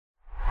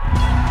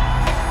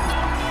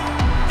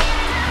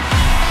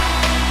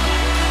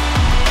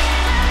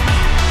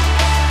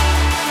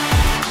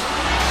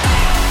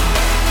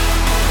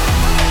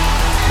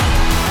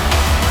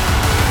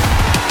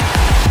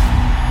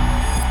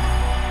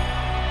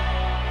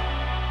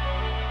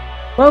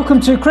Welcome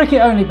to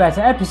Cricket Only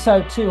Better,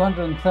 episode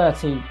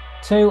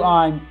 232.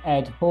 I'm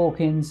Ed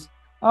Hawkins.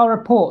 Are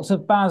reports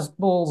of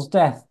Bazball's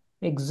death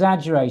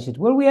exaggerated?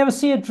 Will we ever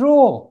see a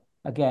draw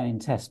again in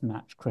Test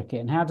match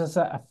cricket? And how does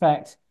that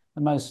affect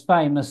the most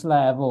famous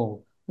layer of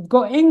all? We've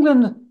got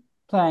England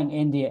playing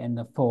India in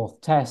the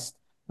fourth Test,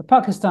 the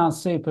Pakistan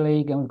Super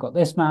League, and we've got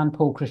this man,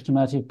 Paul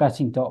Krishnamurty of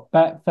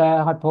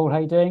betting.betfair. Hi, Paul. How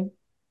you doing?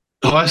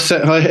 Hi,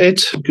 Ed.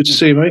 Good to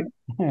see you, mate.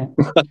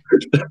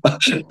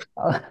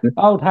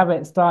 Old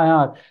habits die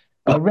hard.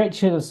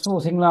 Richard of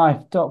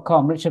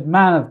sportinglife.com. Richard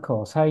Mann, of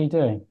course. How are you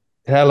doing?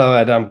 Hello,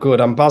 Ed. I'm good.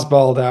 I'm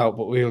Bazballed out,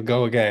 but we'll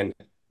go again.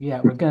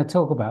 Yeah, we're going to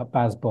talk about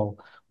Bazball.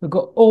 We've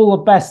got all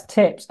the best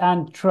tips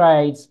and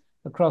trades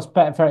across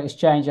Betfair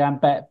Exchange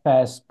and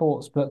Betfair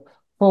Sportsbook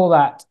for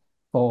that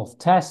fourth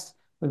test.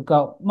 We've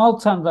got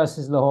Multan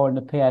versus Lahore in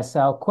the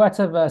PSL,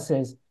 Quetta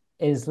versus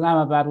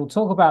Islamabad. We'll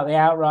talk about the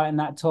outright in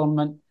that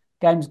tournament.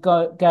 Games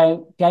going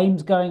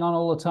on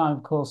all the time,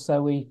 of course,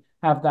 so we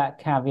have that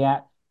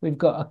caveat. We've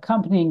got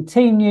accompanying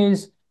team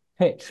news,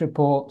 pitch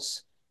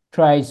reports,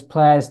 trades,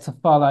 players to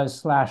follow /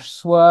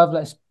 swerve.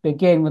 Let's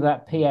begin with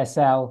that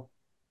PSL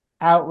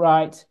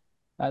outright.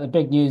 The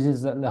big news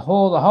is that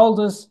Lahore, the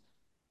holders,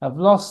 have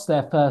lost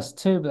their first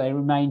two, but they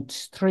remain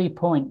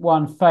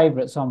 3.1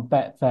 favourites on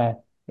Betfair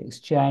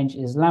Exchange.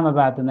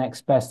 Islamabad, the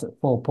next best at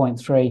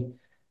 4.3.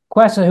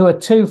 Quetta, who are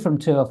 2 from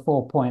 2, are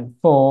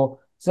 4.4.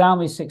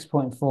 Zalmi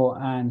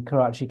 6.4 and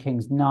Karachi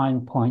Kings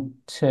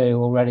 9.2,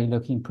 already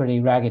looking pretty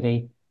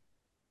raggedy.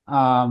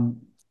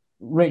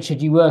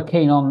 Richard, you were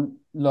keen on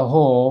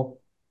Lahore.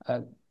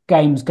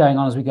 Games going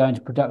on as we go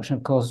into production,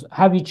 of course.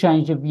 Have you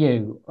changed your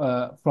view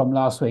from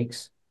last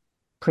week's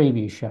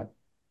preview show?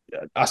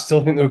 I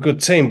still think they're a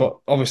good team, but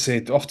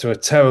obviously off to a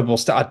terrible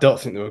start. I don't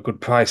think they're a good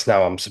price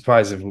now. I'm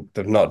surprised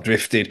they've not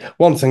drifted.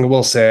 One thing I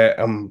will say,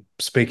 I'm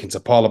speaking to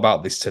Paul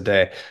about this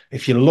today.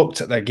 If you looked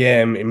at their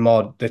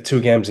two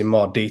games in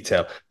more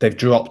detail, they've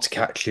dropped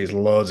catches,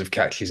 loads of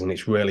catches, and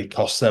it's really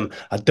cost them.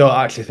 I don't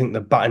actually think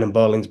the batting and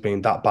bowling's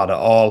been that bad at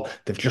all.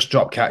 They've just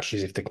dropped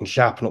catches. If they can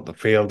sharpen up the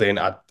fielding,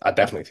 I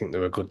definitely think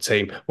they're a good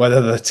team.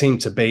 Whether they're the team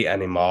to beat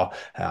anymore,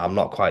 I'm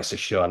not quite so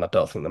sure, and I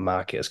don't think the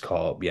market has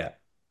caught up yet.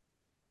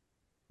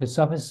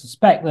 So I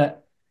suspect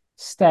that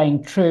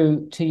staying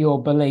true to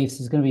your beliefs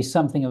is going to be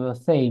something of a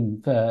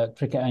theme for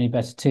Cricket Only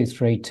Better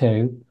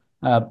 232,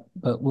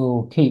 but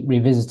we'll keep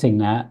revisiting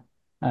that.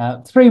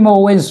 3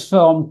 more wins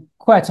from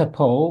Quetta,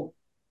 Paul,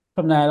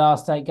 from their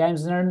last 8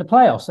 games, and they're in the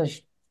playoffs. They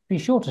should be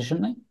shorter,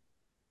 shouldn't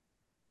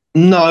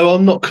they? No,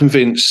 I'm not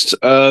convinced.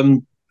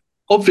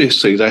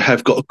 Obviously, they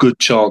have got a good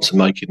chance of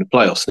making the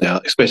playoffs now,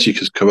 especially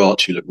because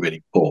Karachi look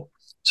really poor.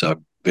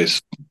 So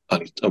there's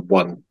only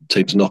one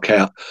team to knock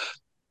out.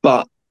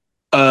 But,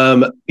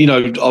 I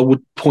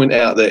would point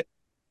out that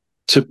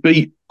to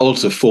beat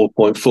odds of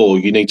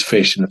 4.4, you need to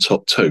finish in the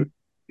top 2.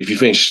 If you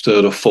finish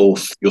third or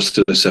fourth, you're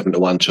still a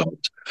 7-1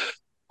 chance.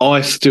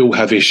 I still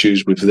have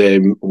issues with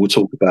them. We'll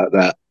talk about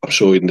that, I'm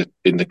sure, in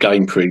the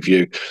game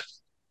preview.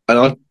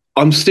 And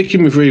I'm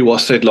sticking with really what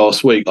I said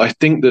last week. I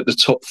think that the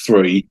top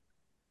 3,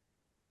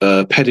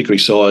 pedigree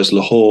size,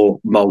 Lahore,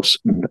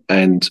 Multan,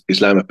 and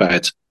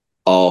Islamabad,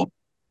 are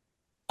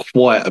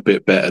quite a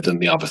bit better than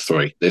the other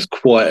 3. There's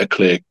quite a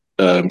clear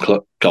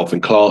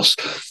golfing class.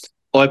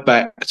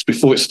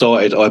 Before it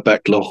started, I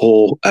backed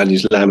Lahore and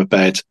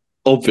Islamabad.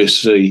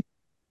 Obviously,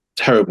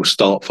 terrible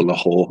start for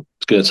Lahore.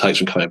 It's going to take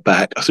some coming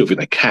back. I still think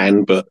they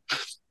can, but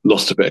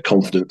lost a bit of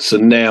confidence.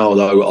 And now,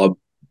 though, I'm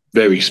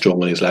very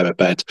strong on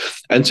Islamabad.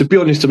 And to be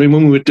honest, I mean,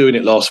 when we were doing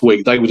it last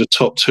week, they were the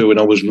top 2, and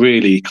I was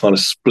really kind of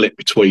split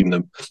between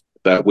them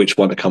about which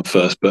one to come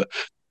first. But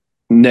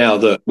now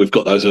that we've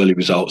got those early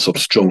results, I'm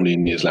strongly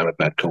in the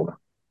Islamabad corner.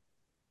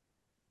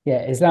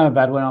 Yeah,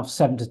 Islamabad went off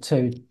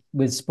 7-2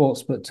 with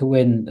Sportsbook to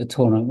win the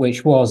tournament,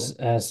 which was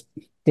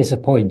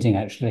disappointing,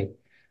 actually.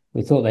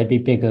 We thought they'd be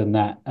bigger than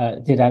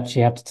that. Did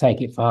actually have to take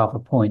it for half a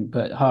point,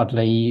 but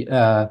hardly.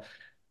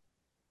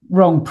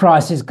 Wrong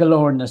prices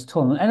galore in this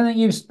tournament. Anything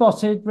you've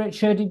spotted,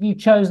 Richard? Have you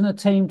chosen a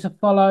team to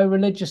follow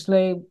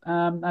religiously,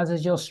 as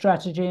is your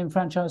strategy in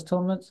franchise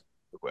tournaments?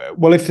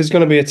 Well, if there's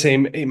going to be a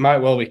team, it might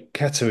well be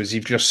Keto, as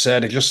you've just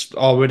said. I just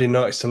already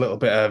noticed a little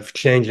bit of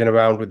changing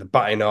around with the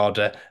batting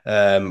order.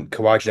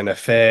 Kawaja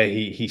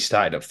Nafe, he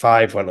started at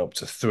 5, went up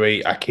to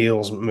 3.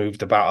 Akil's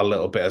moved about a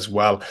little bit as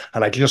well.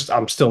 And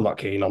I'm still not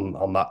keen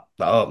on that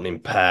opening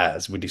pair,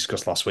 as we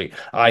discussed last week.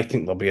 I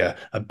think there'll be a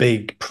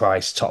big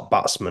price top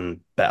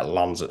batsman bet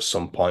lands at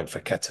some point for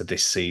Keto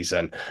this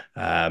season.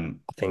 I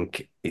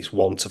think it's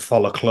one to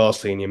follow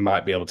closely, and you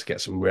might be able to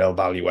get some real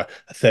value. A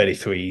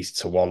 33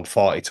 to 1,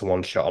 40 to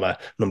 1 shot on a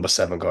number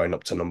 7 going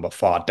up to number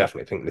 4. I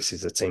definitely think this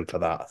is a team for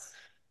that.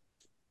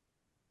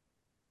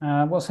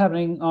 What's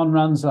happening on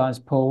runs lines,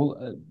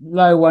 Paul?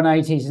 Low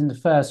 180s in the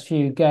first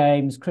few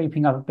games,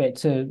 creeping up a bit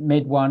to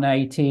mid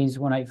 180s,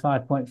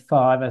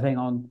 185.5, I think,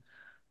 on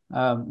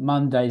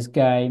Monday's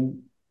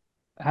game.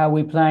 How are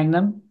we playing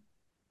them?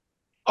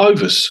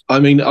 Overs. I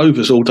mean,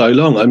 overs all day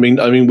long. I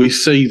mean, we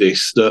see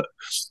this that,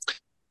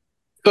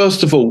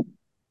 first of all,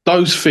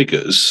 those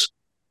figures,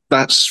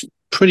 that's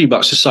pretty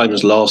much the same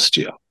as last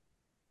year.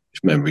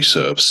 if memory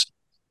serves.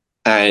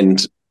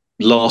 And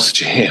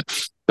last year,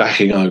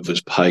 backing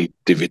overs paid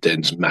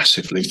dividends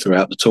massively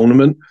throughout the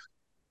tournament.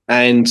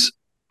 And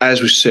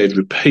as we said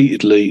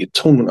repeatedly in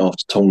tournament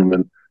after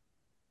tournament,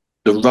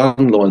 the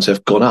run lines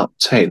have gone up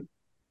 10.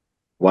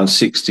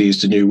 160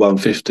 is the new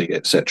 150,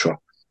 etc.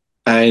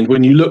 And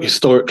when you look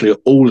historically at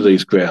all of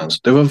these grounds,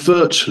 there are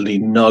virtually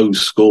no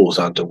scores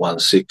under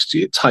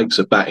 160. It takes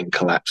a batting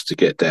collapse to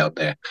get down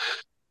there.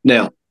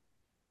 Now,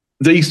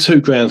 these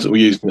two grounds that we're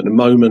using at the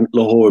moment,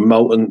 Lahore and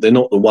Moulton, they're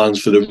not the ones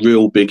for the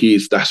real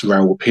biggies. That's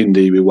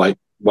Rawalpindi. We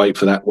wait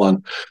for that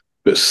one.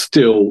 But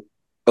still,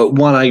 at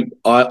 1.8,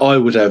 I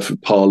would have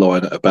par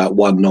line at about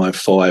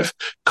 195.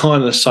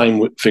 Kind of the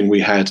same thing we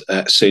had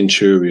at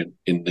Centurion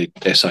in the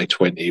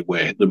SA20,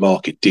 where the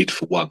market did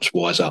for once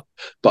rise up.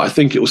 But I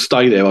think it will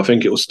stay there. I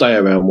think it will stay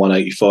around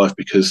 185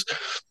 because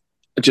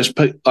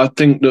I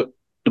think that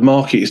the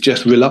market is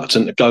just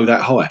reluctant to go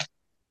that high.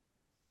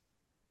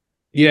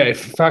 Yeah,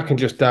 if I can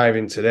just dive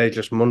in today,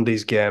 just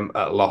Monday's game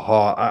at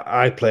Lahore,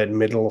 I played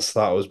middles.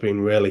 That was being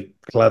really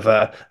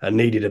clever and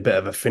needed a bit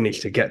of a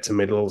finish to get to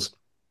middles.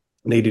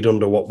 Needed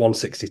under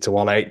 160 to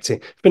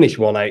 180. Finished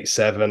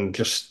 187,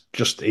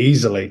 just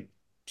easily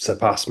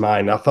surpassed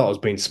mine. I thought I was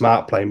being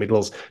smart playing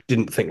middles.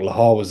 Didn't think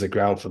Lahore was the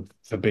ground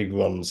for big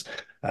runs.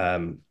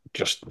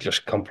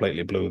 Just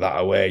completely blew that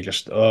away.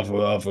 Just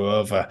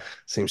over.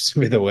 Seems to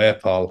be the way,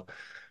 Paul.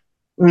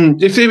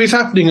 If it's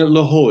happening at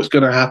Lahore, it's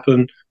going to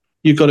happen.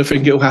 You've got to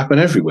think it'll happen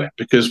everywhere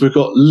because we've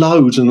got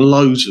loads and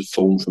loads of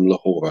form from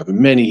Lahore over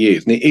many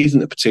years, and it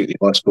isn't a particularly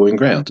high-scoring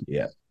ground.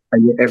 Yeah.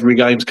 And yet every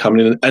game's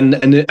coming in.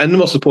 And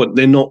what's the point?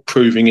 They're not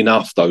proving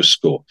enough, those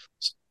scores.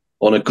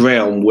 On a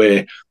ground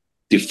where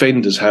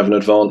defenders have an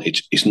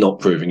advantage, it's not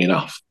proving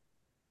enough.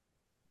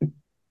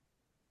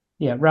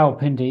 Yeah,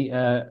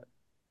 Rawalpindi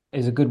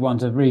is a good one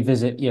to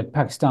revisit your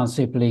Pakistan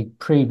Super League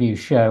preview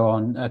show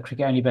on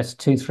Cricket Only Better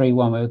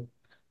 231. We're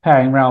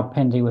pairing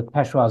Rawalpindi with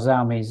Peshawar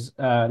Zalmi's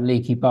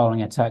leaky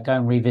bowling attack. Go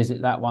and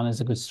revisit that one as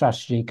a good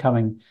strategy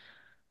coming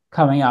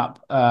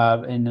up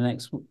in the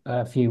next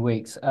few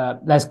weeks.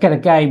 Let's get a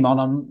game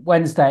on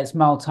Wednesday. It's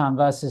Multan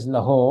versus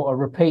Lahore, a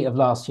repeat of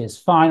last year's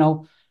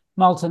final.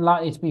 Multan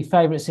likely to be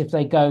favourites if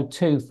they go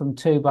 2 from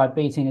 2 by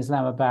beating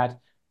Islamabad,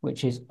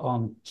 which is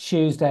on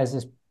Tuesday as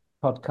this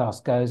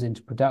podcast goes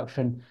into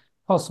production.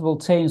 Possible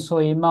teams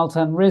for you: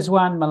 Multan,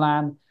 Rizwan,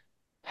 Milan,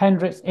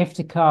 Hendricks,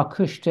 Iftikhar,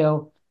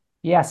 Kushtil,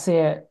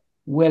 Yasir,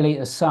 Willie,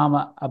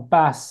 Osama,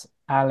 Abbas,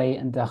 Ali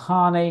and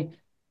Dahani.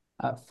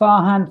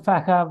 Farhan,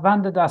 Fakhar,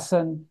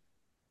 Vanderdassen.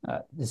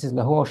 This is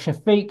Lahore.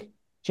 Shafiq,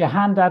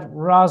 Jahandad,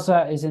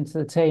 Raza is into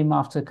the team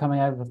after coming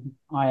over from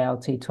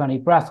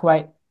ILT20.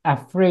 Brathwaite,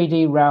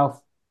 Afridi, Ralph,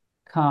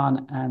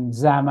 Khan and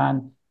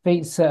Zaman.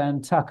 Vitsa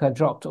and Tucker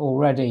dropped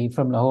already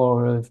from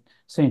Lahore, who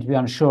seem to be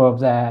unsure of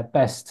their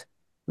best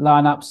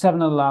lineup.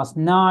 7 of the last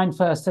 9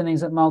 first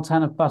innings at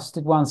Multan have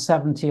busted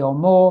 170 or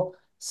more.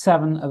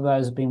 7 of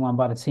those have been won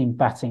by the team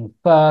batting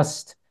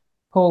first.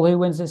 Paul, who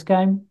wins this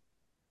game?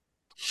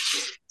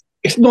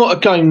 It's not a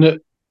game that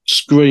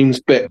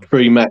screams bet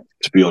pre-match,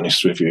 to be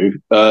honest with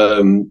you.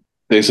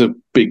 There's a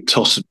big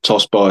toss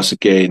bias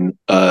again,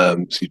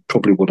 so you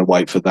probably want to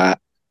wait for that.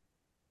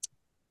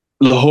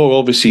 Lahore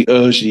obviously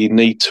urgently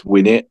need to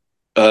win it.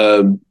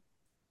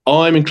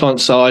 I'm inclined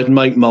to say I'd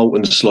make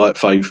Moulton a slight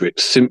favourite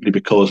simply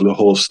because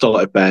Lahore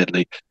started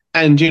badly.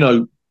 And, you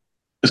know,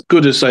 as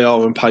good as they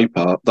are on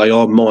paper, they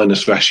are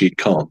minus Rashid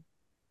Khan.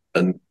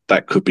 And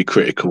that could be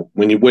critical.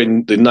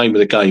 When the name of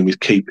the game is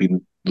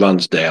keeping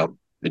runs down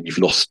and you've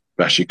lost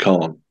Rashid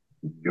Khan,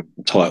 you're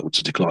entitled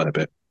to decline a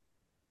bit.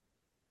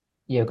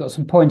 Yeah, we've got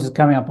some pointers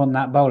coming up on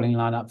that bowling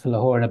lineup for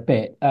Lahore in a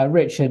bit.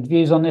 Richard,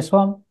 views on this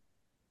one?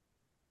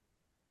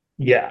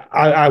 Yeah,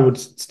 I would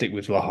stick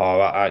with Lahore.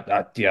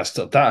 That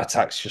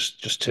attack's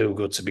just too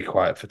good to be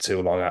quiet for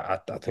too long. I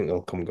think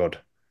they'll come good.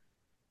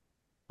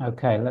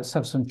 Okay, let's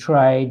have some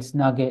trades,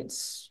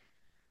 nuggets,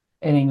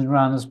 innings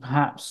runs,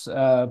 perhaps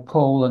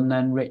Paul and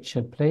then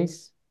Richard,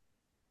 please.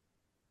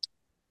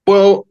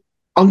 Well,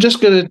 I'm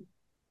just going to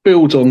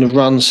build on the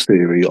runs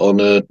theory, on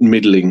a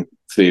middling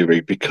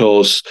theory,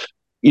 because,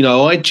 you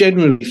know, I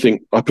generally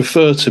think I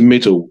prefer to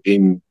middle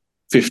in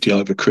 50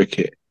 over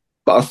cricket.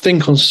 But I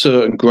think on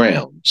certain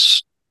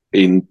grounds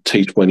in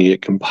T20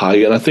 it can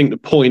pay. And I think the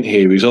point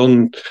here is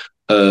on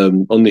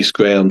this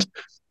ground,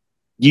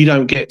 you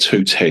don't get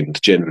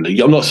 210s generally.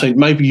 I'm not saying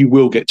maybe you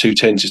will get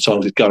 210s if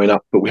times it's going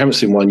up, but we haven't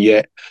seen one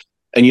yet.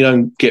 And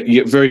you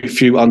get very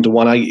few under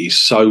 180s.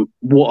 So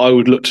what I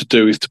would look to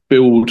do is to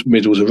build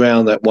middles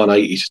around that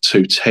 180 to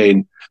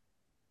 210.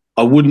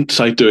 I wouldn't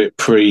say do it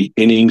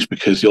pre-innings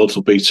because the odds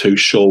will be too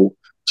short.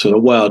 So the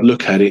way I'd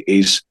look at it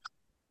is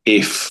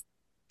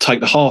take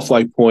the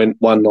halfway point,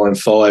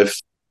 195.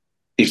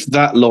 If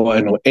that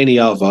line or any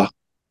other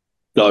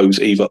goes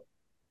either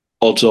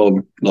odds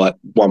on like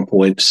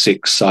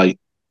 1.6, say,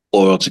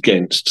 or odds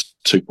against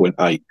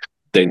 2.8,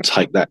 then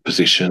take that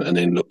position and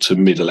then look to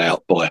middle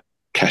out by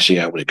cashing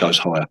out when it goes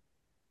higher.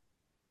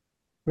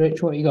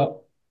 Rich, what you got?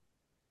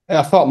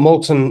 I thought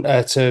Moulton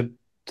to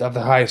have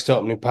the highest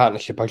opening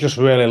partnership. I just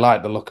really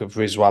like the look of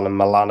Rizwan and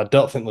Milan. I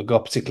don't think they'll go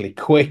particularly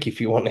quick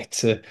if you wanted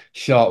to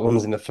short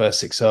runs in the first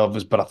 6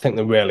 overs, but I think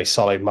they're really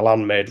solid.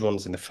 Milan made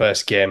runs in the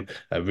first game.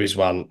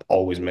 Rizwan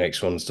always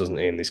makes runs, doesn't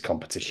he, in this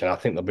competition? I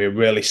think they'll be a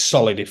really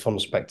solid, if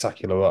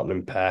unspectacular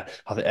opening pair.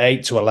 I think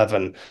 8 to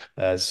 11 is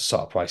the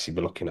sort of price you'd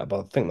be looking at, but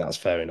I think that's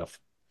fair enough.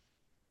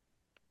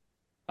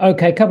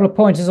 Okay, a couple of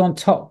pointers on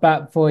top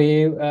bat for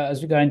you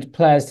as we go into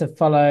players to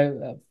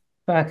follow.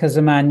 Back as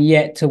a man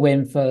yet to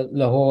win for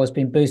Lahore has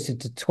been boosted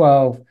to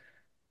 12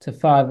 to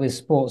 5 with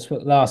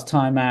Sportsbook last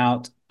time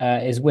out.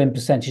 His win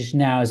percentage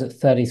now is at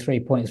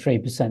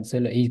 33.3%. So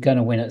look, he's going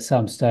to win at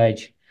some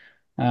stage.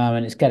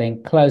 And it's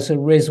getting closer.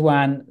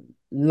 Rizwan,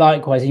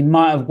 likewise, he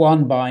might have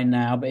won by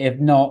now, but if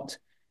not,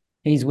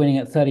 he's winning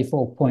at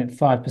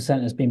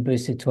 34.5%. Has been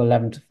boosted to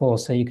 11 to 4.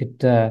 So you could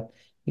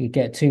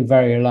get two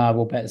very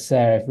reliable bets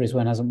there if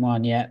Rizwan hasn't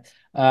won yet.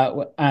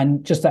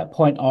 And just that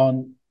point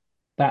on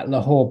that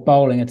Lahore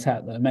bowling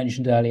attack that I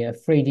mentioned earlier,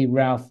 Freedy,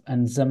 Ralph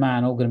and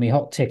Zaman all going to be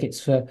hot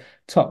tickets for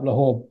top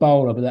Lahore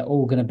bowler, but they're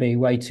all going to be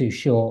way too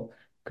short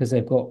because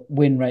they've got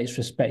win rates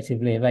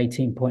respectively of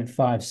 18.5,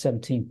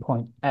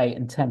 17.8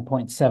 and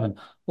 10.7.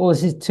 All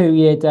this is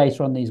 2-year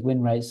data on these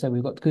win rates, so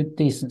we've got good,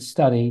 decent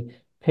study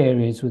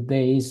periods with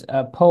these.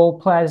 Paul,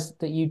 players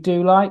that you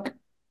do like?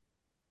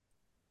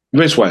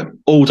 Rizwan,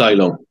 all day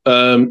long.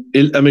 I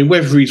mean,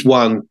 whether he's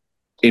won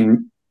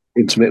in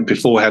intermittent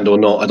beforehand or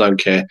not, I don't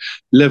care.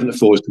 11 to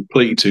 4 is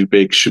completely too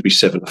big, should be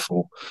 7 to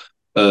 4.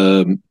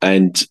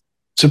 And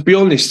to be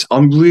honest,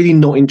 I'm really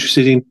not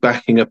interested in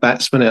backing a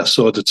batsman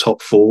outside the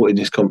top 4 in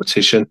this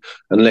competition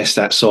unless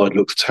that side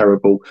looks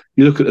terrible.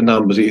 You look at the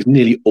numbers, it is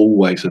nearly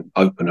always an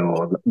opener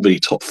or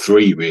really top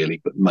 3, really,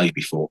 but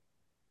maybe 4.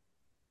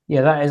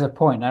 Yeah, that is a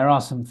point. There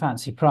are some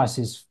fancy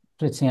prices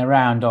flitting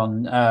around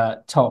on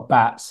top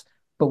bats,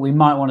 but we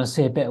might want to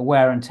see a bit of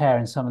wear and tear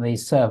in some of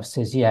these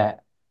surfaces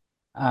yet,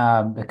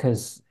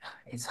 because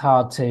it's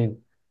hard to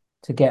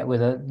get with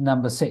a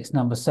number 6,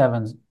 number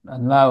 7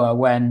 and lower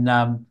when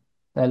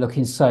they're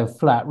looking so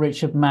flat.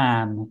 Richard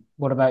Mann,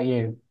 what about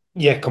you?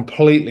 Yeah,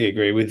 completely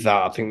agree with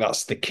that. I think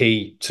that's the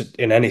key to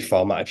in any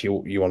format. If you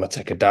want to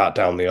take a dart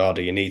down the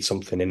order, you need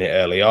something in it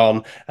early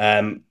on.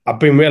 I've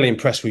been really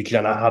impressed with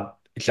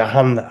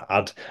Jahan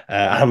had,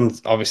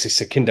 and obviously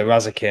Sakinda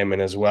Raza came in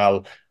as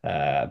well,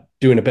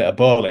 doing a bit of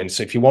bowling.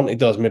 So if you wanted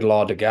those middle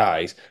order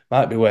guys,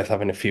 might be worth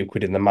having a few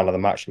quid in the man of the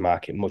match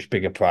market, much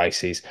bigger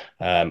prices.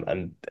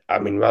 And I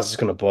mean, Raza's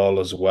going to bowl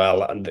as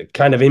well, and the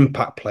kind of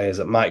impact players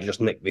that might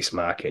just nick this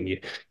market, and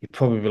you'd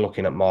probably be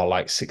looking at more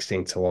like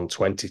 16 to 1,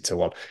 20 to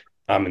 1.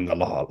 I'm in the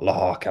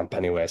Lahore camp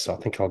anyway, so I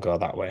think I'll go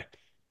that way.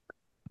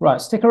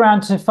 Right, stick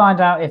around to find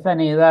out if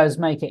any of those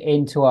make it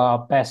into our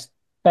best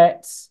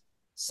bets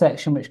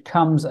section, which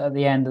comes at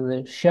the end of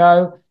the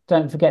show.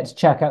 Don't forget to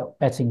check out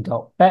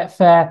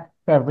betting.betfair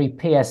for every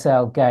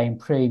PSL game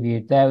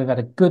previewed there. We've had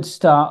a good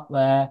start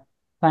there,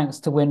 thanks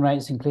to win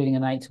rates, including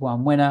an 8 to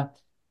 1 winner.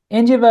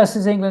 India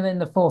versus England in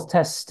the 4th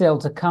test still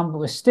to come, but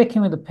we're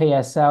sticking with the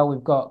PSL.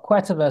 We've got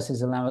Quetta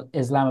versus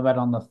Islamabad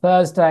on the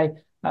Thursday.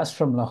 That's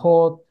from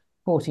Lahore,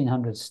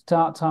 1400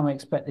 start time. We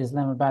expect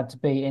Islamabad to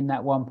be in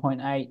that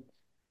 1.80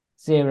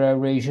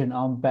 region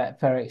on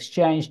Betfair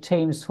Exchange.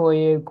 Teams for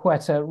you: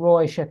 Quetta,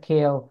 Roy,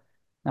 Shakil,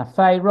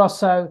 Nafay,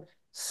 Rosso,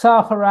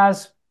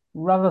 Sarfaraz,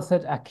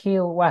 Rutherford,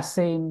 Akil,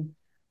 Wasim,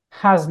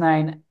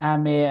 Hasnain,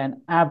 Amir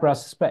and Abra. I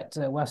suspect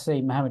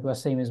Mohammed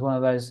Wasim is one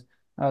of those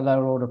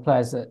lower order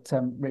players that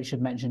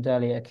Richard mentioned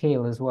earlier.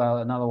 Akil as well,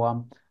 another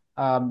one.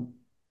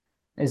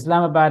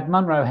 Islamabad,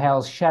 Munro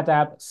Hells,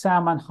 Shadab,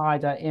 Salman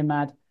Haider,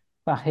 Imad,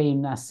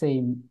 Fahim,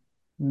 Nasim,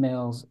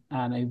 Mills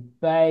and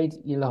Ubaid.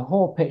 Your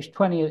Lahore pitch,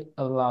 20 of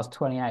the last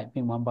 28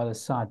 been won by the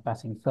side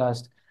batting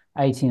first.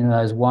 18 of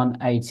those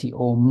 180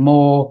 or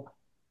more.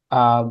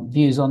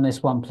 Views on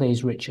this one,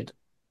 please, Richard.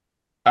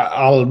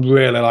 I'll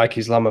really like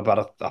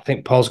Islamabad. I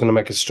think Paul's going to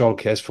make a strong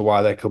case for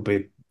why they could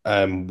be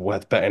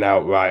worth betting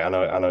outright.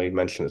 I know you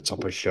mentioned at the top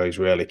of the show he's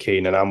really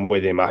keen, and I'm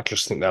with him. I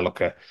just think they look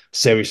a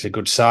seriously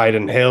good side,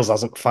 and Hales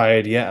hasn't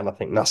fired yet, and I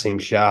think Nasim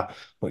Shah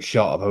looks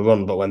short of a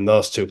run, but when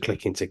those two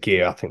click into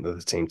gear, I think they're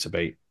the team to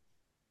beat.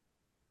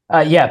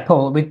 Yeah,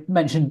 Paul, we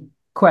mentioned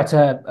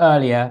Quetta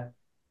earlier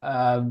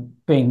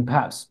being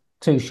perhaps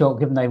too short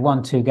given they've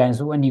won 2 games,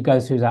 but when you go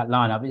through that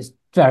lineup, it's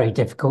very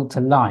difficult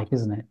to like,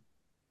 isn't it?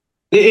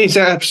 It is,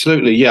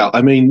 absolutely, yeah.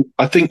 I mean,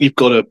 I think you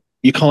can't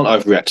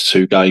overreact to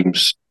 2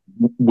 games.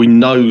 We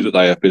know that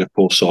they have been a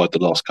poor side the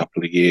last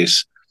couple of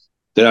years.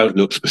 They don't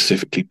look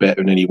specifically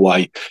better in any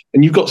way.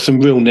 And you've got some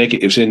real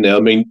negatives in there.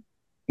 I mean,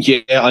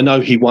 yeah, I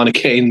know he won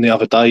again the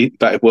other day,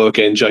 batted well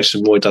again.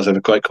 Jason Roy does have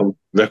a great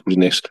record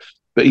in this,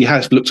 but he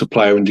has looked a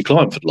player in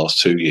decline for the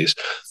last 2 years.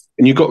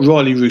 And you've got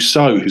Riley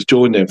Rousseau, who's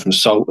joined them from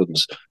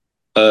Sultans.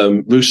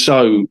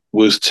 Rousseau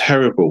was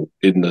terrible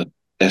in the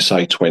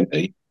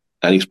SA20,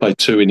 and he's played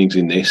 2 innings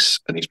in this,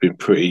 and he's been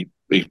 14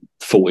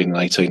 and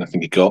 18, I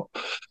think he got.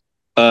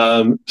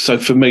 So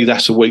for me,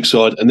 that's a weak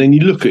side. And then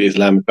you look at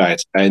Islamabad,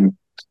 and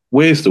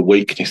where's the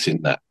weakness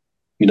in that?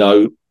 You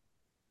know,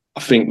 I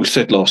think we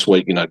said last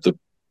week, you know, the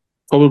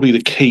probably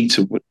the key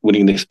to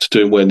winning this, to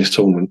doing well in this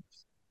tournament,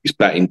 is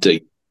batting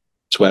deep,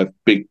 to have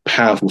big,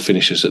 powerful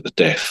finishers at the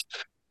death.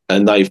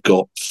 And they've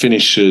got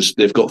finishers,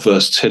 they've got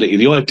versatility.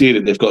 The idea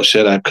that they've got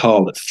Shadab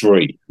Khan at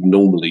 3,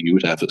 normally you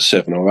would have at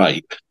 7 or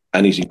 8,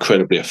 and he's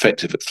incredibly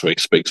effective at 3,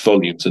 speaks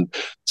volumes. And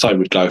same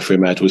would go for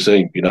Imad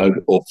Wasim,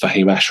 or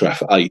Fahim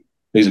Ashraf at 8.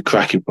 These are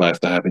cracking players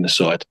to have in the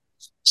side.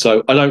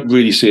 So I don't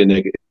really see a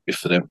negative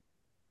for them.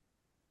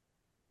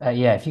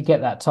 If you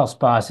get that toss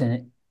bias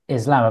in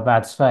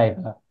Islamabad's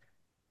favour,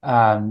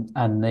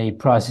 and the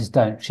prices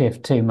don't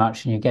shift too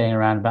much and you're getting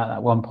around about that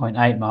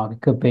 1.8 mark,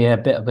 it could be a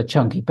bit of a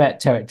chunky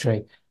bet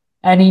territory.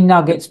 Any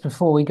nuggets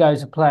before we go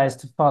to players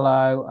to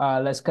follow?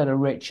 Let's go to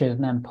Richard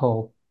and then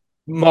Paul.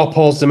 More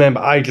Paul's the main,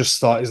 but I just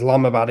thought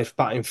Islamabad, if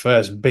batting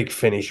first, big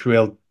finish,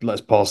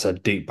 let's Paul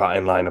said, deep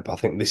batting lineup. I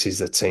think this is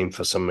the team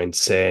for some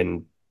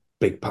insane,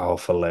 big,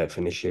 powerful late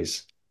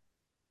finishes.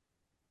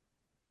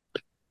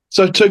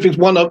 So 2 things.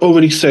 One, I've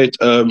already said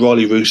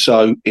Riley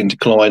Russo in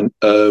decline.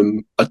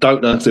 I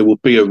don't know if there will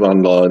be a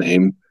run line on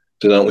him.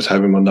 I don't always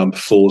have him on number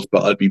 4s,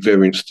 but I'd be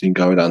very interested in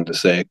going under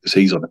there because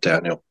he's on a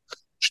downhill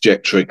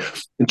trajectory.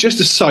 And just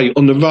to say,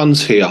 on the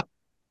runs here,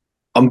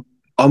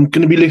 I'm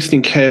going to be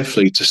listening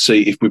carefully to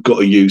see if we've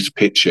got a used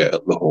pitch yet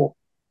at Lahore,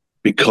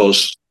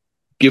 because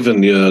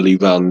given the early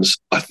runs,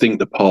 I think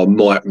the par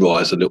might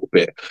rise a little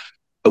bit.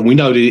 And we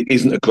know that it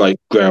isn't a great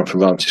ground for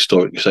runs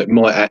historically, so it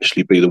might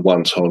actually be the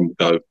one time we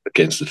go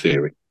against the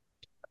theory.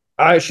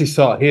 I actually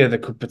thought here there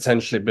could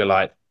potentially be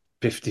like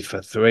 50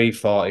 for 3,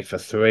 40 for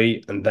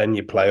 3, and then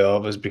you play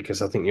overs,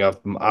 because I think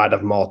I'd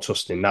have more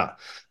trust in that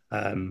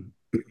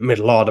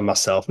middle order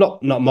myself.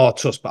 Not more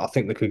trust, but I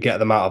think they could get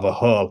them out of a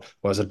hole,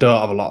 whereas I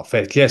don't have a lot of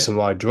faith. Jason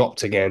White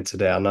dropped again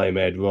today. I know he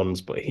made runs,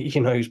 but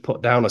he's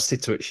put down a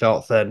sitter at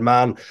short third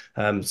man.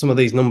 Some of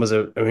these numbers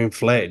are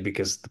inflated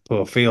because of the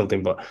poor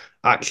fielding, but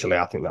actually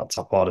I think that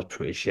top order is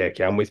pretty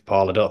shaky. And with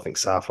Paul, I don't think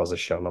Sarfraz has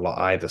shown a lot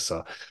either.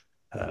 So,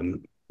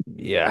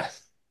 yeah.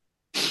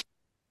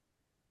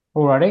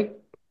 Alrighty.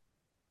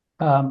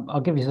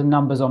 I'll give you some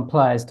numbers on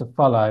players to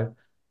follow.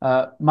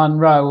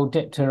 Munro will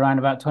dip to around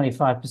about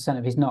 25%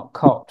 if he's not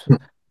copped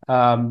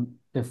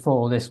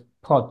before this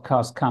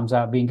podcast comes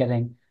out. Been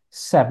getting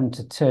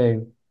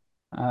 7-2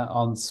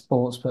 on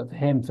sports, but for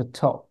him for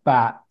top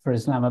bat for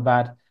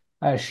Islamabad.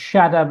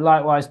 Shadab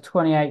likewise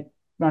 28,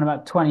 around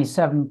about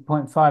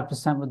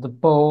 27.5% with the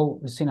ball.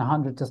 We've seen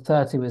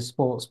 100-30 with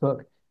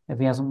sportsbook if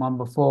he hasn't won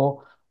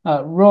before.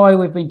 Roy,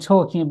 we've been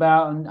talking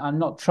about, and I'm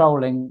not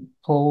trolling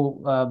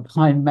Paul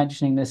by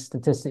mentioning this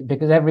statistic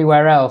because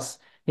everywhere else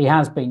he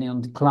has been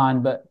on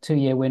decline, but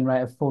 2-year win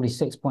rate of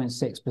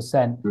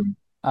 46.6%.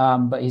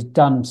 But he's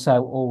done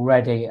so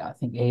already. I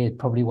think he is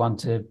probably one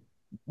to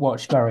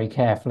watch very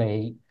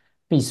carefully.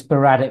 Be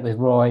sporadic with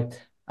Roy.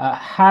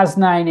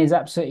 Hasnain is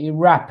absolutely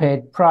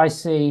rapid,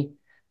 pricey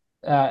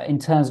in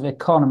terms of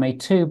economy.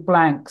 2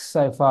 blanks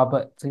so far,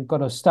 but we've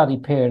got a study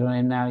period on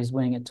him now. He's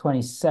winning at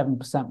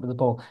 27% with the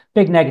ball.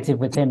 Big negative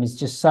with him is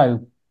just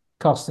so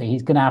costly.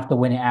 He's going to have to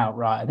win it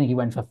outright. I think he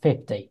went for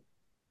 50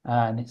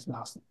 in his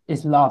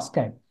last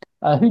game.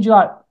 Who'd you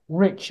like,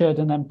 Richard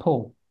and then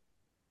Paul?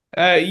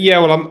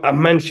 I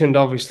mentioned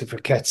obviously for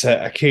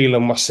Keta, Akil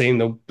and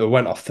Wasim, they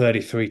went off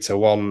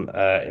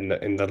 33-1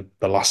 in the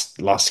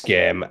last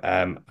game.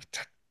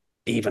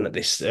 Even at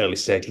this early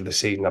stage of the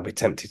season, I'd be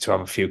tempted to have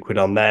a few quid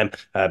on them.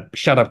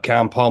 Shadab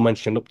Khan, Paul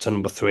mentioned up to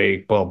number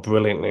 3, bowled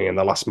brilliantly in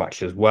the last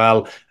match as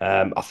well.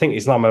 I think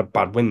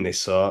Islamabad win this,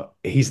 so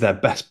he's their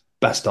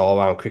best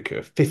all-round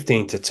cricketer.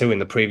 15-2 in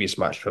the previous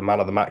match for man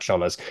of the match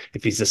honours.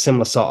 If he's a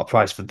similar sort of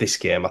price for this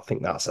game, I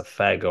think that's a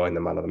fair go in the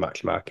man of the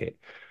match market.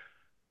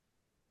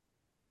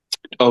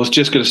 I was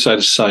just going to say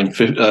the same.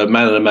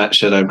 Man of the match,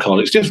 Shadab Khan.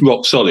 It's just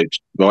rock solid,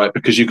 right?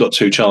 Because you've got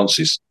 2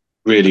 chances.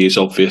 Really is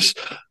obvious.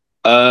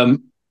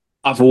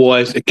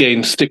 Otherwise,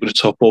 again, stick with the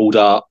top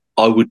order.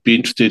 I would be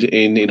interested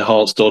in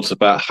enhanced odds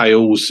about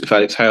Hales. If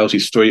Alex Hales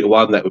is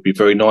 3-1, that would be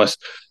very nice.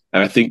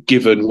 And I think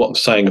given what I'm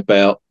saying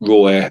about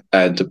Roy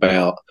and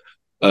about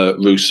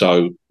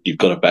Russo, you've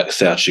got to bet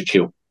South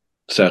Shakil.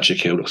 South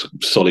Shakil looks a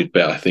solid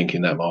bet, I think,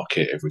 in that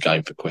market every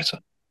game for Quetta.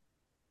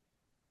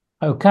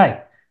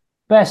 Okay.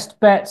 Best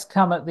bets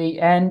come at the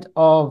end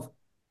of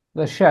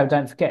the show.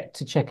 Don't forget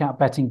to check out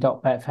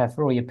betting.betfair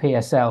for all your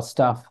PSL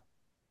stuff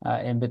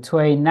in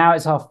between. Now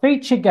it's our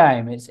feature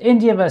game. It's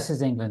India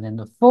versus England in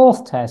the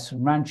 4th test from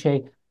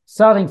Ranchi,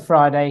 starting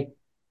Friday.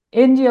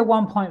 India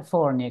 1.4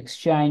 on the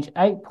exchange,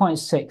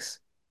 8.6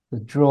 the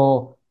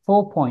draw,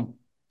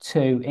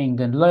 4.2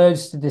 England.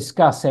 Loads to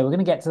discuss here. We're going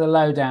to get to the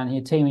lowdown here,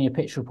 team and your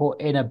pitch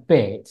report in a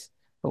bit,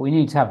 but we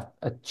need to have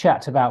a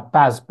chat about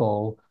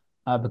Bazball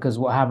because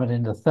what happened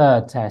in the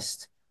 3rd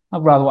test,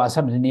 or rather what has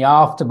happened in the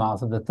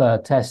aftermath of the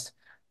 3rd test.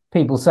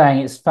 People saying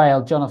it's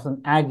failed.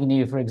 Jonathan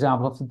Agnew, for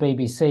example, off the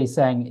BBC,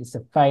 saying it's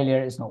a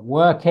failure, it's not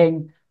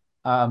working.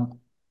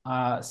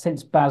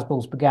 Since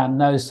Bazball's began,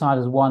 no side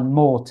has won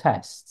more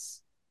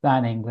tests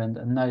than England,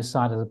 and no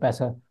side has a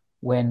better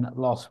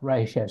win-loss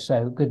ratio.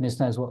 So goodness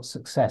knows what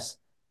success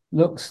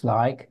looks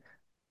like.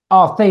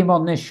 Our theme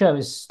on this show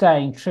is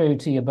staying true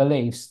to your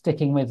beliefs,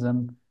 sticking with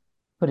them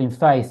putting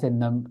faith in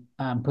them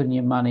and putting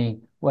your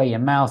money where your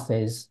mouth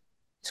is.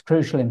 It's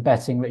crucial in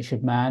betting,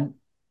 Richard Mann.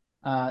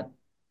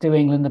 Do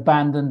England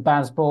abandon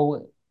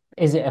Bazball?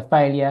 Is it a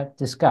failure?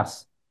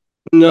 Discuss.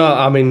 No,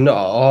 I mean not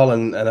at all.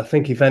 And I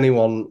think if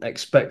anyone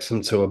expects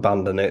them to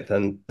abandon it,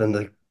 then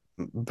they're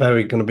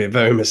very going to be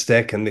very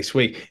mistaken this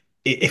week.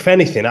 If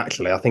anything,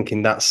 actually, I think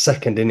in that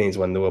second innings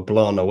when they were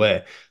blown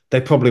away, they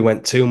probably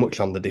went too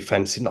much on the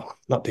defensive,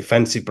 not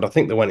defensive, but I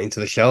think they went into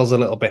the shells a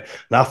little bit.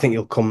 And I think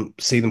you'll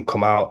see them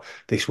come out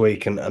this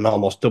week and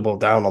almost double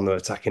down on their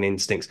attacking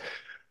instincts.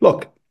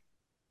 Look,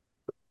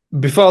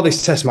 before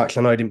this test match,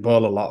 I know he didn't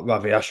bowl a lot,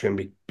 Ravi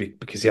Ashwin,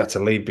 because he had to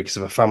leave because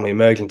of a family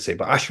emergency.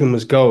 But Ashwin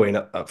was going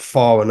at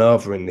 4 and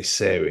over in this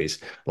series.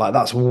 Like,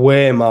 that's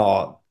way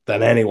more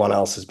than anyone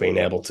else has been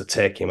able to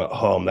take him at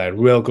home. They had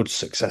real good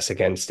success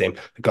against him.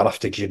 They got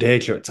after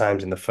Jadeja at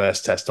times in the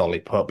first test,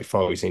 Ollie Pope,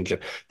 before he was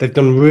injured. They've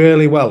done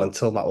really well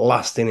until that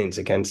last innings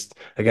against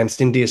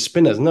India's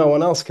spinners. No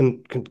one else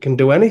can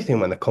do anything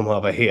when they come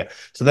over here.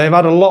 So they've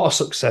had a lot of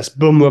success.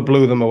 Bumrah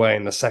blew them away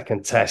in the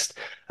second test.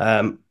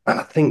 And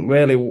I think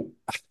really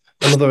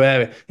another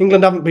area,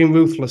 England haven't been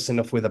ruthless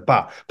enough with a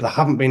bat, but they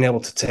haven't been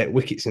able to take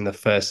wickets in the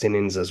first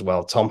innings as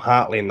well. Tom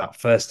Hartley in that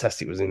first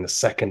test, it was in the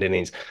second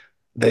innings.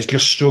 They're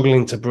just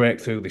struggling to break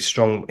through this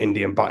strong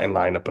Indian batting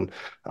lineup, and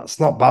that's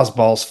not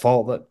Bazball's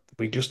fault. That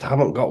we just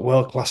haven't got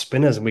world-class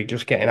spinners, and we're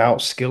just getting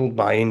outskilled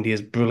by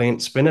India's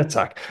brilliant spin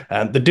attack.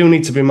 They do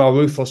need to be more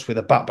ruthless with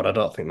a bat, but I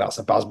don't think that's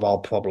a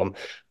Bazball problem.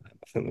 I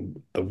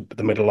think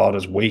the middle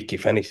order's weak,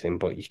 if anything,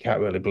 but you can't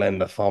really blame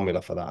the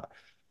formula for that.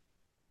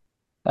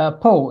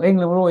 Paul,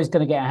 England were always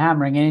going to get a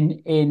hammering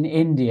in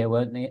India,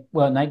 weren't they?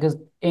 Because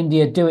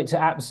India do it to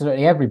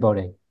absolutely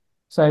everybody.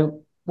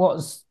 So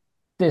what's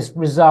this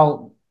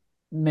result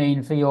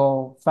mean for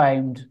your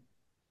famed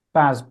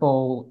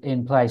Bazball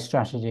in play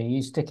strategy? Are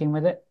you sticking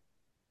with it?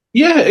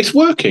 Yeah, it's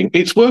working.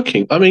 It's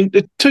working. I mean,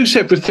 the two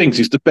separate things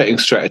is the betting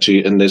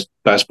strategy and there's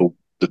Bazball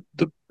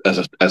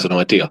as an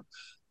idea.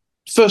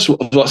 First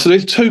of all, so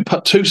there's two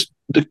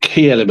the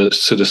key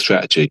elements to the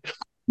strategy.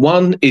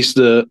 One is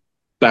the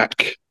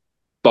back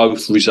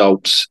both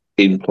results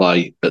in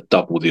play at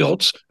double the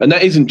odds. And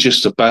that isn't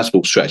just a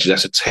Bazball strategy,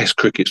 that's a test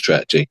cricket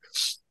strategy.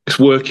 It's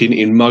working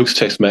in most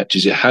test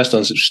matches. It has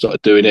done since we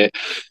started doing it.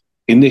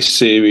 In this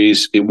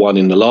series, it won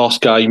in the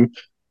last game.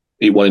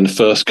 It won in the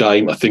first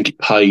game. I think it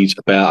paid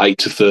about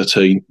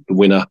 8-13, the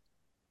winner.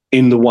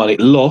 In the one it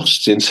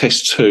lost, in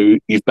test 2,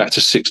 you've backed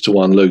a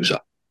 6-1 loser.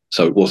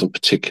 So it wasn't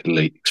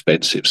particularly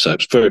expensive. So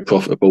it's very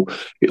profitable.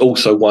 It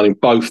also won in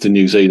both the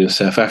New Zealand and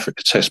South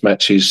Africa test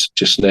matches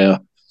just now.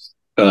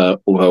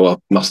 Although I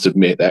must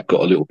admit that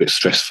got a little bit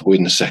stressful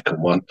in the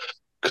second one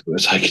because we were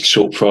taking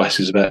short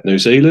prices about New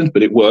Zealand,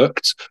 but it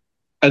worked.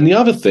 And the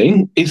other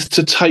thing is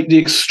to take the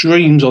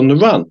extremes on the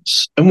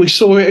runs. And we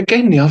saw it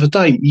again the other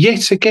day.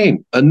 Yet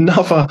again,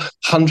 another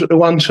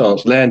 100-1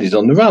 chance landed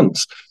on the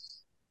runs.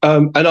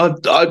 And I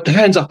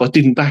hands up, I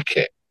didn't back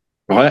it,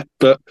 right?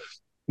 But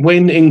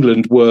when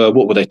England were,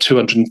 what were they,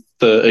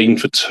 213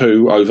 for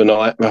 2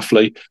 overnight,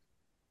 roughly,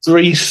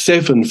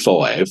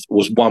 375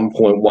 was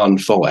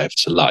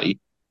 1.15 to lay,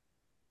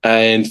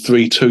 and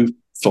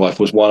 325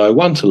 was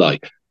 101 to lay.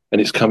 And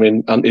it's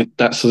coming,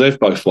 so they've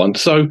both won.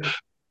 So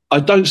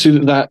I don't see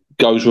that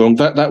goes wrong.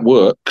 That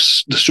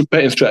works. The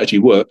betting strategy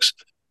works.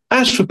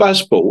 As for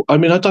Bazball, I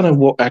mean, I don't know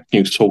what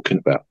Agnew's talking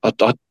about.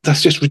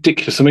 That's just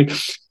ridiculous. I mean,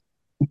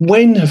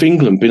 when have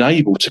England been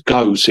able to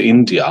go to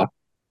India,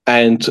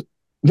 and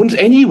when's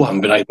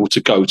anyone been able to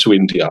go to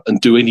India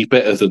and do any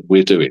better than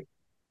we're doing?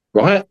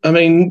 Right? I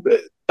mean,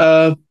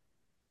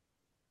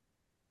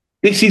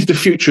 this is the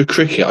future of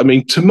cricket. I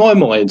mean, to my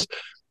mind,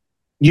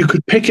 you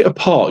could pick it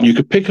apart and you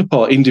could pick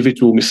apart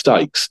individual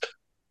mistakes,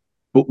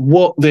 but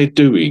what they're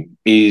doing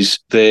is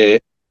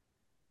McCullum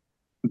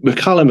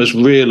has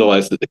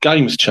realised that the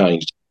game has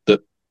changed,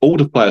 that all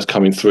the players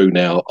coming through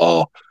now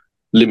are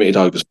limited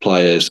overs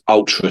players,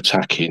 ultra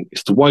attacking.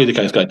 It's the way the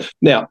game's going.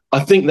 Now, I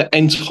think that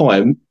in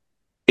time,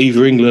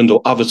 either England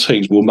or other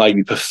teams will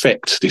maybe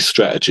perfect this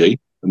strategy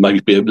and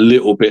maybe be a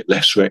little bit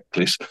less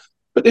reckless.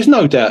 But there's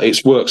no doubt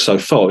it's worked so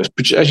far.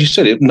 As you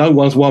said, no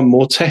one's won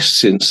more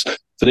tests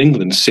than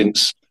England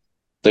since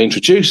they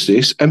introduced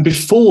this. And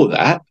before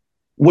that,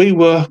 we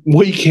were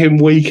week in,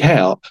 week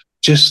out,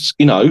 just,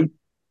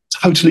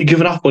 totally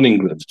given up on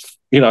England.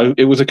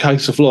 It was a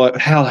case of like,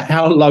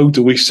 how low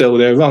do we sell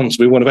their runs?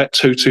 We won about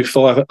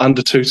 225,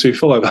 under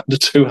 225, under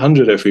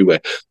 200 everywhere.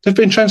 They've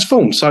been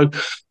transformed. So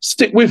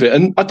stick with it.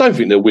 And I don't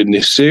think they'll win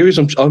this series.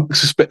 I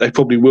suspect they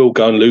probably will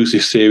go and lose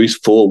this series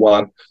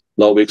 4-1,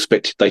 like we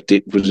expected they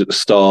did was at the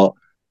start,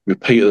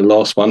 repeat of the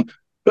last one.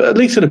 But at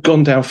least they've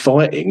gone down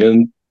fighting.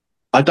 And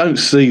I don't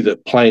see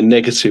that playing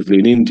negatively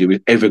in India is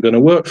ever going to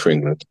work for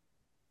England.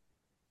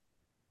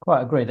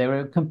 Quite agree. They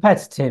were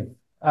competitive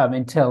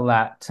until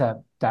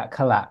that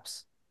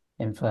collapse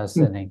in first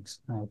innings.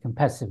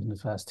 Competitive in the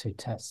first 2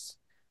 tests.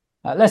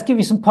 Let's give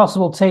you some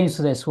possible teams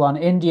for this one.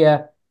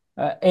 India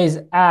is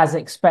as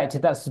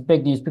expected. That's the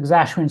big news because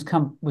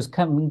Ashwin was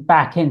coming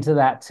back into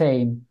that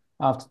team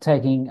after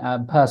taking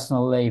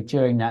personal leave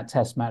during that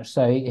test match.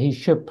 So he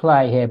should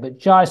play here. But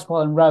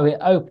Jaiswal and Rohit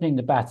opening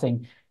the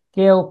batting.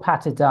 Gill,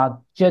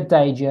 Patidar,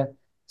 Jadeja,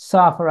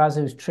 Sarfaraz,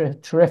 who's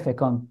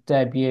terrific on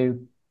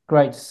debut.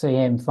 Great to see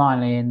him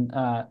finally in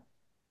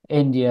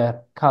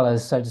India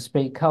colours, so to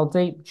speak.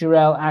 Kuldeep,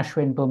 Jurel,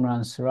 Ashwin, Bumrah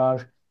and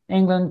Siraj.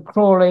 England,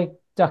 Crawley,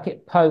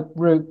 Duckett, Pope,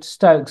 Root,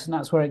 Stokes, and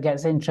that's where it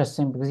gets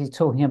interesting because he's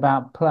talking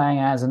about playing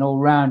as an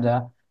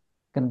all-rounder,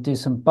 going to do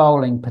some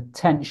bowling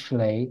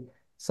potentially.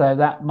 So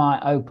that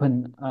might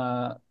open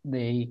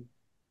the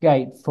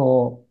gate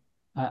for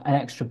an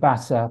extra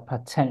batter,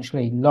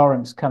 potentially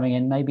Lawrence coming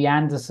in, maybe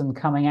Anderson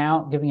coming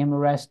out, giving him a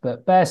rest.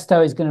 But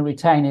Bairstow is going to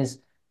retain his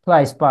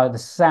place by the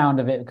sound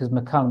of it because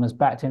McCullum has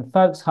backed him.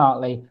 Folkes,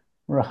 Hartley,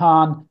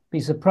 Rahan.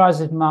 Be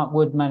surprised if Mark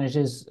Wood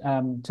manages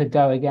to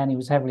go again. He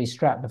was heavily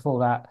strapped before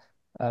that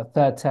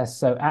third test.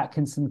 So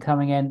Atkinson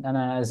coming in, and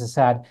as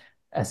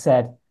I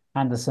said,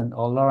 Anderson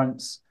or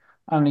Lawrence.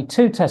 Only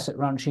 2 tests at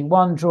Ranchi,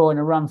 1 draw in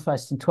a run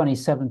fest in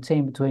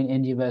 2017 between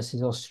India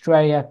versus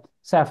Australia.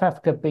 South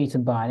Africa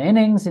beaten by an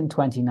innings in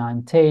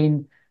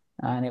 2019,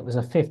 and it was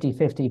a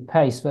 50-50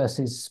 pace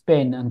versus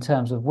spin in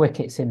terms of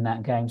wickets in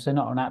that game, so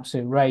not an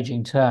absolute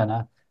raging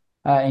turner.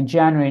 In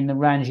January in the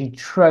Ranji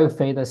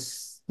Trophy,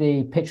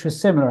 the pitch was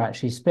similar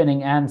actually,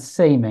 spinning and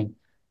seaming,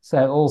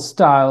 so all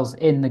styles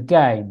in the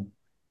game.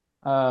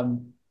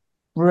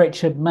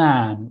 Richard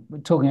Mann, we're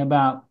talking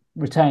about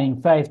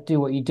retaining faith, do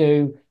what you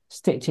do,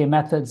 stick to your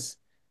methods,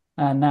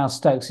 and now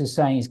Stokes is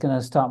saying he's going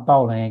to start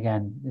bowling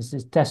again. Is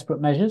this desperate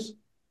measures?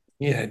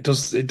 Yeah, it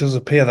does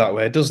appear that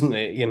way, doesn't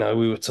it? You know,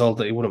 we were told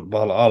that he wouldn't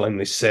bowl at all in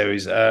this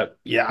series.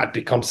 Yeah, I'd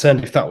be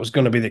concerned if that was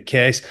going to be the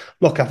case.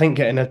 Look, I think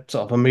getting a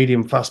sort of a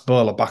medium fast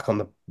bowler back on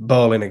the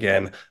bowling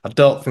again, I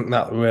don't think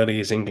that really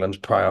is England's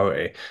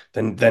priority.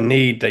 Then they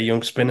need their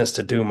young spinners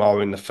to do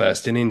more in the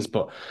first innings.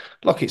 But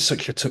look, it's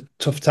such a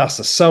tough task.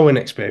 They're so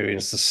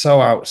inexperienced, they're so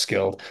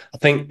outskilled. I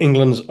think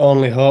England's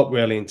only hope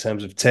really in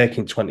terms of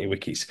taking 20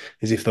 wickets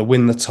is if they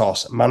win the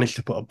toss, manage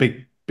to put a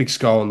big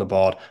score on the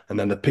board, and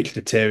then the pitch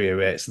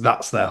deteriorates.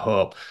 That's their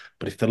hope.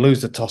 But if they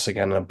lose the toss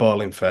again and are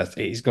bowling first,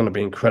 it's going to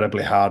be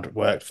incredibly hard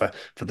work for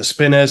the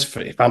spinners,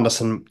 for if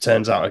Anderson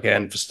turns out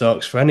again, for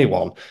Stokes, for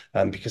anyone.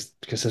 Because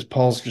as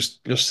Paul's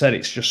just said,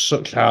 it's just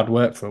such hard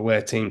work for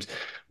away teams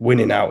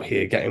winning out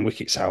here, getting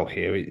wickets out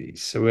here.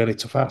 It's a really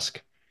tough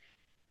ask.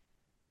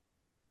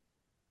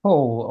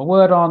 Paul, a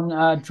word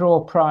on draw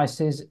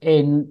prices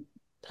in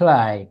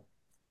play.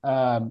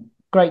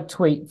 Great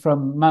tweet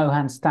from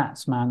Mohan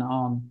Statsman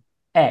on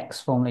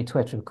X, formerly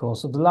Twitter, of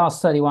course. Of the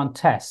last 31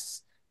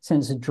 tests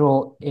since a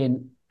draw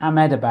in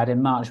Ahmedabad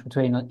in March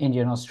between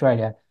India and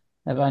Australia,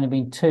 there have only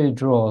been 2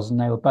 draws, and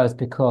they were both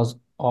because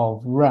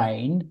of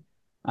rain.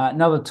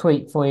 Another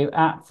tweet for you,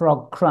 at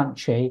Frog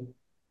Crunchy.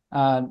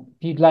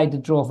 You'd laid the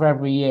draw for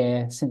every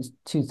year since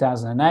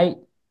 2008,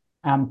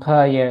 and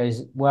per year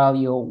is, well,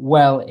 you're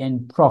well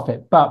in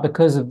profit. But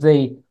because of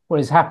what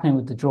is happening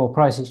with the draw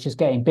price, it's just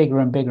getting bigger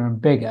and bigger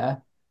and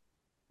bigger.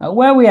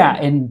 Where are we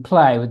at in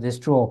play with this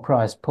draw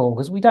price, Paul?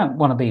 Because we don't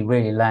want to be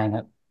really laying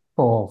at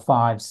 4,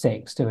 5,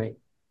 6, do we?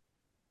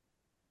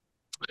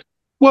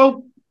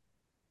 Well,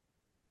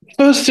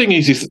 first thing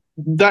is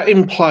that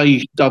in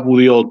play double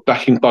the odd,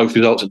 backing both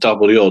results at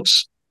double the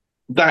odds.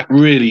 That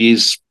really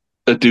is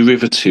a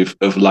derivative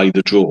of lay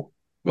the draw,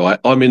 right?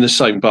 I'm in the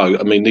same boat.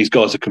 I mean, these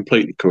guys are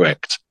completely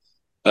correct.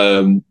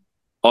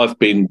 I've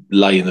been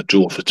laying the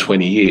draw for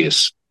 20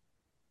 years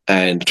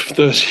and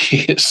 30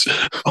 years.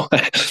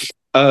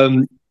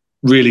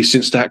 Really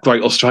since that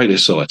great Australia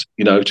side,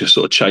 just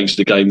sort of changed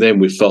the game then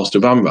with faster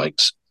run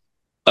rates.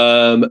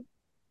 They're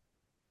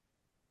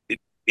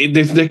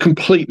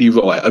completely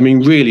right. I mean,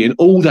 really, in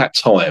all that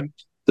time,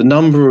 the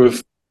number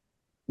of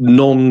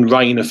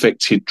non-rain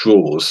affected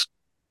draws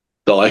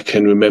that I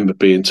can remember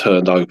being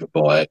turned over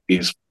by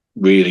is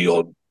really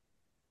on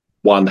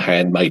one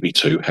hand, maybe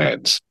 2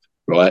 hands,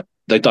 right?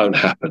 They don't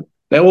happen.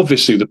 Now,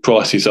 obviously, the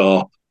prices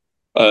are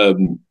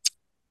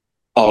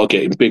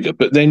getting bigger.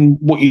 But then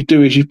what you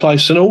do is you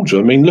place an order.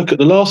 I mean, look at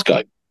the last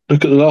game.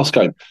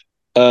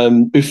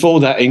 Before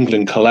that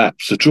England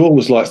collapse, the draw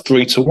was like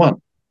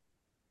 3-1.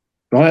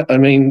 Right? I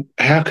mean,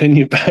 how could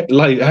you back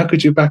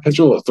a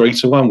draw at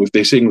 3-1 with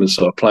this England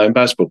side playing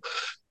Bazball?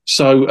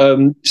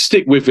 So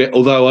stick with it,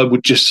 although I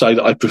would just say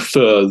that I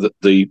prefer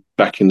the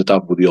backing the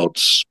double the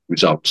odds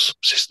results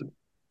system.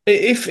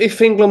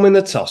 If England win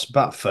the toss,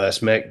 bat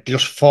first, make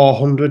just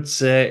 400,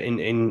 say,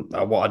 in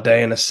a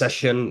day in a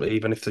session,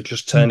 even if they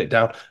just turn it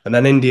down, and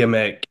then India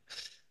make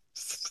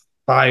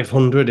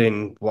 500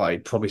 in what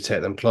it'd probably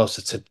take them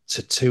closer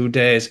to 2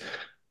 days.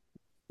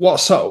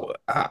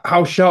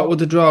 How short would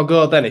the draw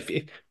go then?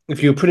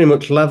 If you pretty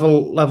much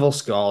level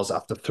scores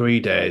after 3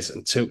 days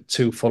and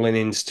two full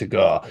innings to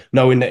go,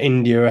 knowing that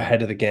India are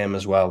ahead of the game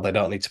as well, they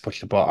don't need to push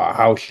the ball.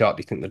 How short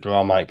do you think the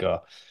draw might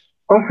go?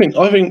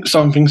 I think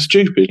something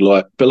stupid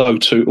like below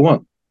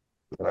 2-1.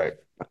 Right.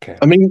 Okay.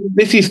 I mean,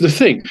 this is the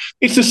thing.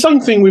 It's the same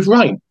thing with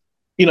rain.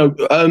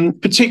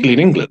 Particularly in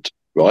England,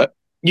 right?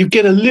 You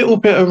get a little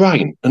bit of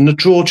rain and the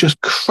draw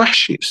just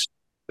crashes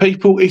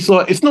people, it's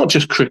like, it's not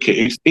just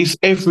cricket, it's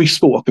every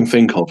sport I can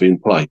think of in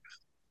play,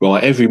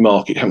 right? Every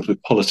market comes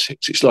with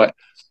politics. It's like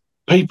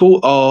people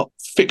are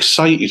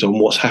fixated on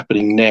what's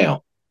happening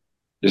now.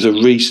 There's a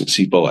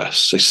recency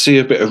bias. They see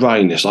a bit of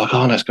rain, it's like,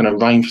 oh, no, it's going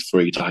to rain for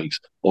 3 days.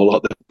 Or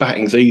like the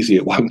batting's easy,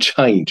 it won't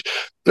change.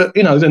 But,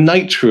 the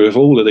nature of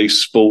all of these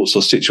sports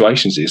or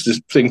situations is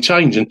this thing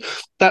change. And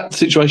that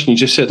situation you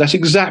just said, that's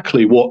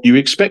exactly what you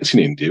expect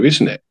in India,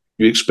 isn't it?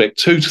 You expect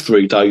 2 to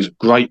 3 days of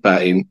great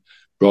batting,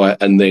 right?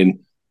 And then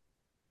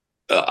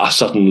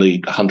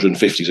suddenly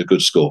 150 is a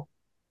good score,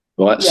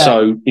 right? Yeah.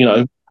 So,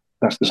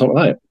 that's something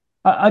like that.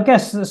 I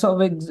guess the sort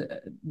of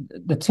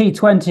the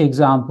T20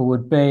 example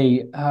would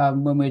be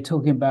when we're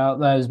talking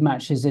about those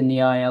matches in the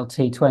IL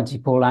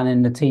T20 pool and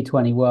in the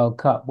T20 World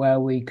Cup, where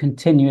we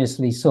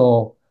continuously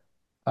saw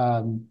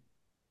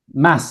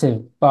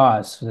massive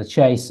bias for the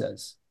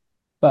chasers,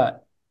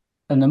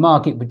 and the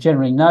market would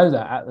generally know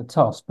that at the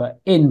toss.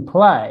 But in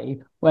play,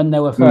 when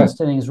there were first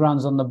innings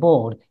runs on the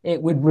board,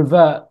 it would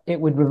revert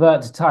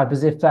to type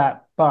as if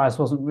that bias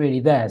wasn't really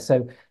there.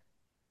 So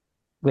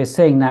we're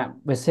seeing that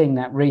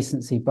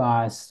recency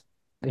bias,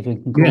 if you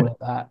can call it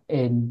that,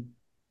 in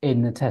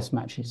the Test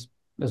matches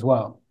as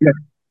well. Yeah,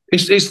 I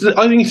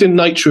think it's the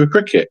nature of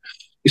cricket.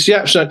 It's the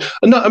absolute,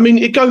 and I mean,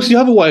 it goes the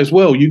other way as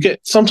well. You get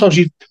sometimes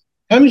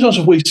how many times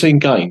have we seen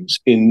games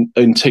in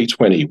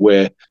T20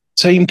 where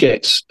team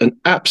gets an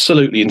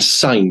absolutely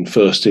insane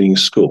first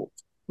innings score,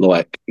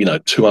 like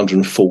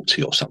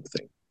 240 or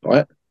something,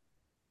 right?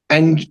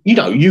 And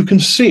you can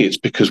see it's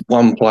because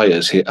one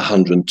player's hit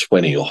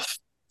 120 off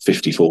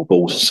 54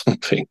 balls or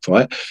something,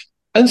 right?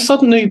 And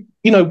suddenly,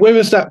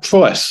 whereas that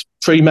price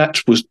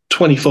pre-match was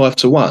 25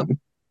 to 1,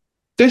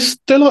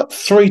 they're like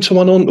 3 to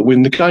 1 on to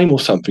win the game or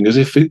something, as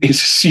if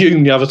it's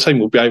assumed the other team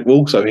will be able to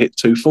also hit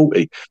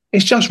 240.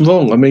 It's just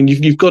wrong. I mean,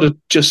 you've got to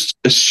just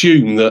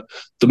assume that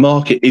the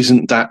market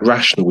isn't that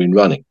rational in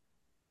running.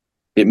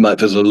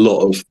 There's a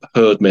lot of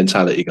herd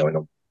mentality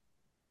going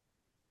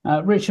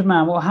on. Richard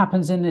Mann, what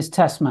happens in this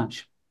Test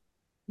match?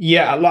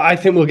 Yeah, I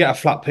think we'll get a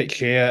flat pitch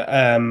here.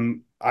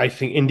 I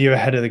think India are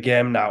ahead of the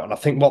game now, and I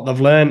think what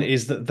they've learned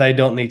is that they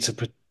don't need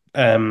to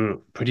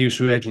produce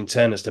raging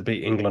turners to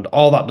beat England.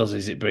 All that does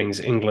is it brings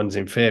England's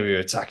inferior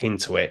attack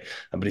into it.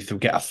 But if they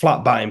get a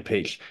flat batting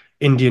pitch,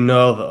 India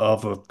know that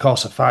over the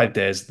course of 5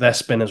 days, their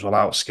spinners will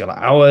outskill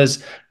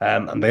ours.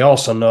 And they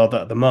also know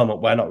that at the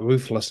moment, we're not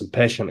ruthless and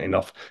patient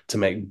enough to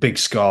make big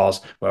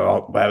scores,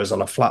 whereas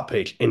on a flat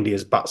pitch,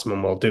 India's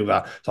batsmen will do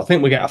that. So I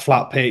think we get a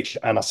flat pitch,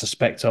 and I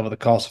suspect over the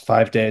course of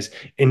 5 days,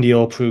 India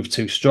will prove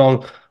too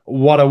strong.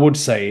 What I would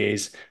say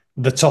is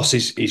the toss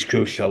is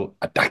crucial.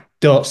 I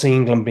don't see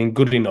England being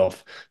good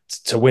enough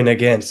to win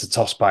against the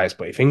toss bias.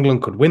 But if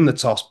England could win the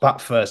toss,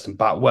 bat first and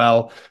bat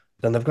well,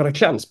 then they've got a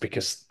chance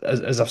because,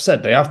 as I've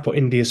said, they have put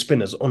India's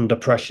spinners under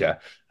pressure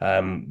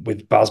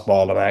with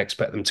Bazball, and I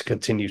expect them to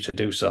continue to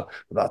do so.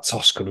 But that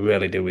toss could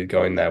really do with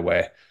going their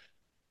way.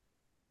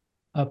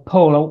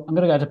 Paul, I'm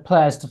going to go to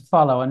players to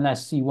follow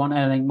unless you want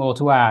anything more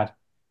to add.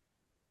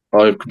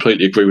 I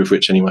completely agree with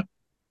Rich anyway.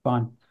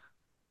 Fine.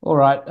 All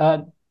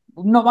right.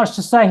 Not much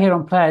to say here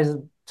on players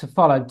to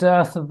follow.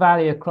 Dearth of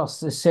value across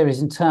this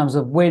series in terms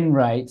of win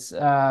rates.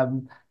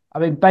 I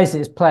mean,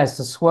 basically, it's players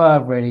to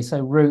swerve, really. So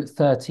Root,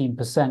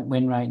 13%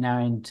 win rate now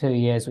in 2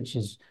 years, which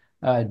is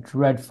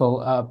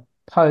dreadful.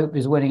 Pope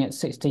is winning at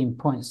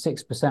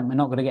 16.6%. We're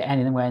not going to get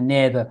anywhere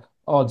near the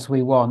odds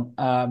we want.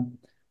 The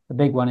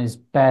big one is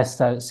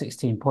Bairstow at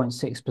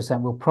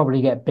 16.6%. We'll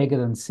probably get bigger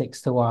than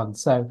 6 to 1.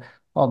 So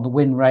on the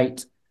win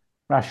rate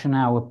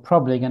rationale, we're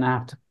probably going to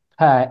have to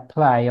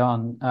play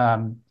on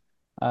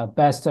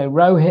Bairstow.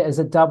 Rohit is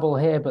a double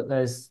here, but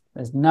there's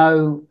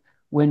no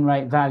win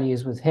rate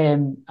values with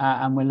him,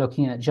 and we're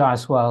looking at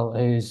Jaiswal,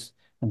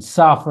 and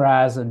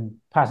Sarfaraz and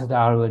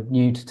Patidar, who are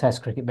new to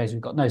Test cricket. Basically,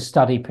 we've got no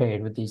study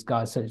period with these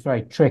guys, so it's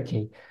very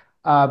tricky.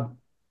 Paul,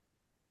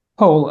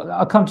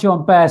 I'll come to you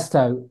on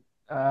Bairstow.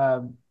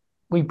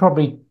 We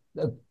probably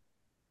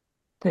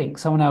think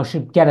someone else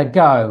should get a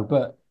go,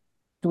 but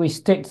do we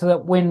stick to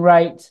that win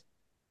rate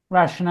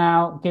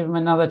rationale, give him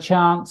another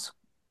chance?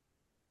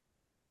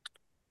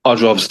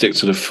 I'd rather stick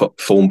to the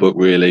form book,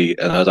 really,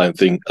 and I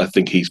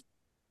think he's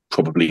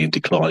probably in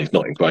decline. He's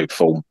not in great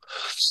form.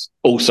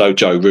 Also,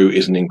 Joe Root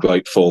isn't in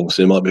great form,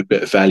 so there might be a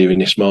bit of value in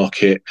this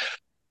market.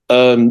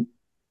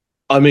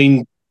 I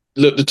mean,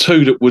 look, the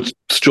two that would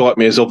strike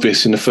me as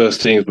obvious in the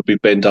first innings would be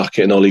Ben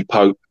Duckett and Ollie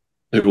Pope,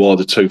 who are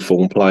the two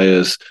form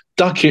players.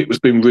 Duckett has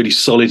been really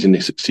solid in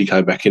this since he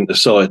came back into the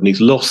side, and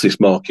he's lost this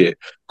market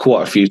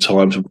quite a few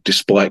times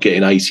despite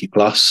getting 80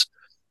 plus.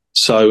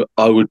 So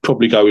I would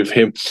probably go with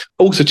him.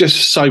 Also, just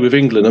to say with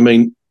England, I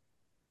mean,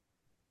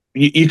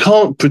 you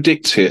can't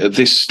predict it at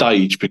this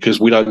stage because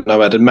we don't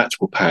know how the match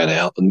will pan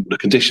out and the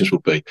conditions will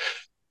be.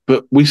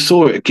 But we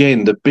saw it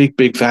again. The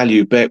big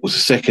value bet was the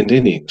second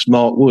innings.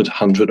 Mark Wood,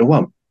 100 to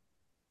 1.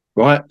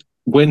 Right?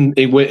 When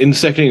in the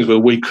second innings where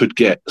we could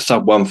get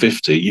sub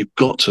 150, you've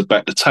got to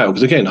back the tail.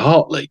 Because again,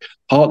 Hartley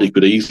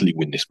could easily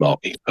win this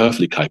market. He's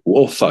perfectly capable,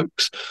 or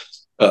Folks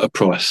at a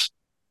price.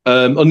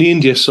 On the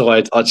India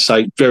side, I'd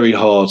say very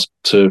hard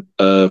to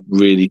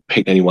really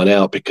pick anyone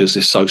out because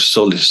they're so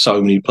solid,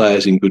 so many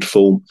players in good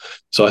form.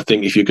 So I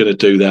think if you're going to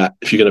do that,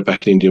 if you're going to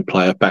back an Indian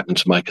player, back them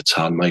to make a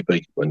ton,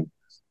 maybe. And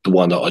the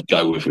one that I'd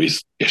go with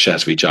is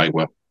Yashasvi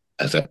Jaywal,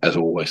 as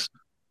always.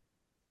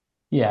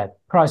 Yeah,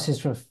 prices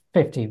for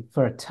 50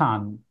 for a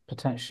ton,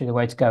 potentially the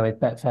way to go with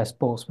Betfair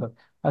Sportsbook.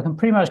 I can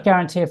pretty much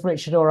guarantee if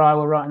Richard or I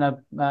were writing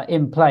a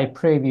in-play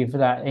preview for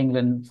that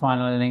England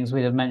final innings,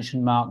 we'd have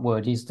mentioned Mark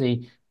Wood. He's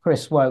the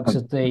Chris Wokes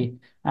of the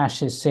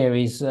Ashes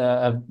series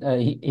of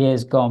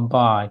years gone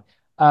by.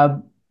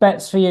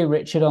 Bets for you,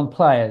 Richard, on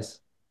players?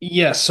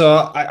 Yeah,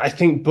 so I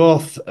think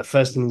both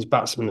first innings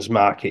batsmen's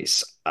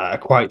markets are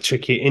quite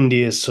tricky.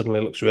 India suddenly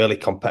looks really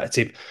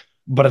competitive,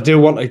 but I do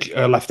want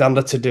a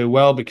left-hander to do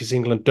well because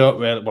England don't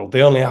really, well,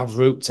 they only have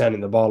Root turning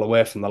the ball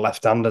away from the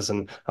left-handers,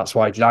 and that's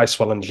why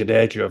Jaiswal and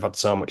Jadeja have had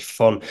so much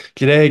fun.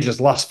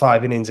 Jadeja's last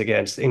 5 innings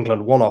against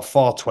England,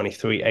 104,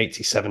 23,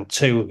 87,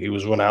 2. He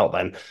was run out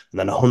then, and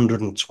then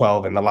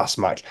 112 in the last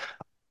match.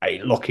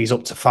 Look, he's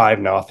up to 5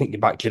 now. I think you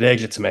back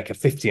Jadeja to make a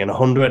 50 and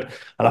 100.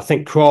 And I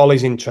think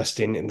Crawley's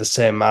interesting in the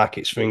same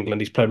markets for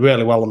England. He's played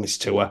really well on this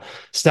tour.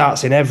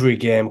 Starts in every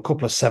game, a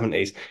couple of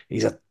 70s.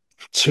 He's a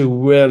 2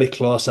 really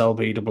close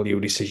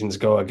LBW decisions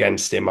go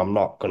against him. I'm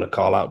not going to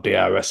call out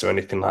DRS or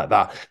anything like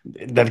that.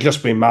 They've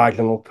just been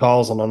marginal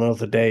calls, and on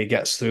another day he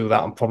gets through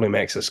that and probably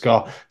makes a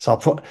score. So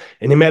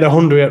and he made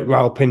 100 at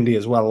Rawalpindi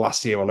as well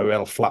last year on a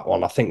real flat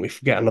one. I think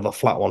if we get another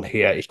flat one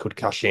here, he could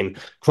cash in.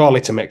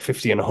 Crawley to make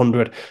 50 and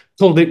 100.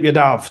 Kuldeep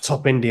Yadav,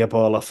 top India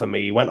bowler for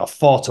me. He went off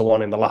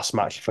 4-1 in the last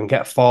match. If I can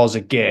get 4s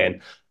again,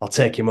 I'll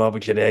take him over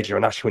Jadeja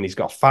and Ashwin. He's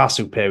got far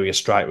superior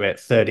strike rate,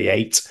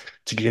 38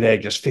 to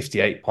Jadeja's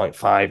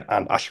 58.5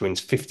 and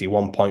Ashwin's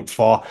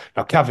 51.4.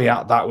 Now,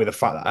 caveat that with the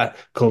fact that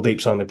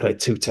Kuldeep's only played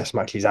 2 test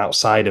matches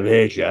outside of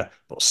Asia,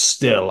 but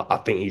still, I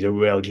think he's a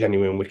real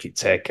genuine wicket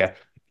taker.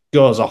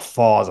 Goes off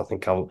 4s, I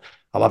think I'll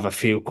have a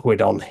few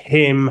quid on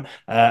him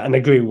and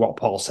agree with what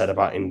Paul said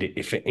about India.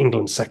 If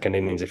England's second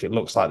innings, if it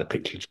looks like the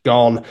pitch is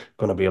gone,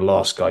 going to be a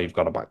low score, you've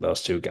got to back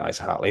those 2 guys,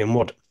 Hartley and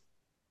Wood.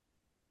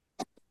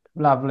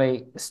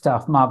 Lovely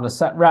stuff, marvellous.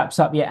 That wraps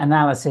up your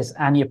analysis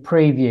and your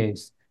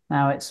previews.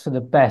 Now it's for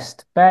the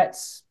best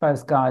bets.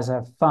 Both guys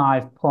have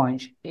 5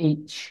 points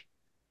each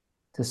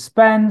to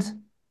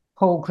spend.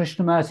 Paul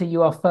Krishnamurty,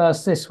 you are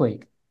first this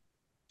week.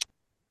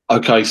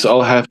 Okay, so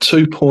I'll have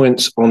 2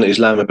 points on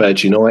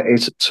Islamabad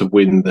United to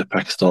win the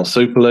Pakistan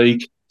Super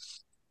League.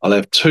 I'll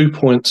have 2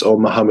 points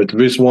on Mohammad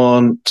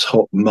Rizwan,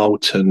 top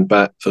Multan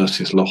bat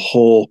versus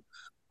Lahore,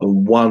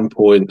 and 1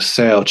 point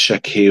Saud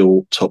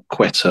Shakil, top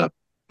Quetta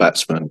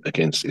batsman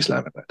against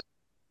Islamabad.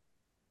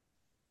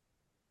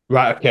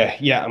 Right, okay.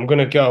 Yeah, I'm going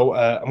to go.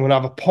 I'm going to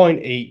have a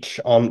point each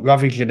on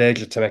Ravi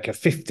Jadeja to make a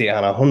 50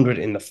 and 100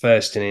 in the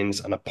first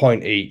innings, and a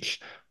point each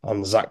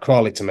on Zach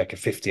Crawley to make a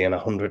 50 and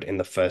 100 in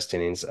the first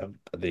innings of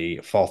the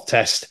 4th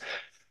test.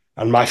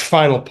 And my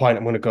final point,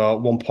 I'm going to go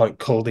 1 point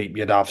Kuldeep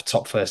Yadav,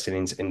 top first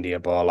innings India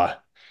bowler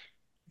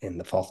in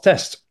the 4th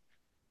test.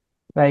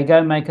 There you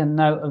go. Make a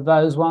note of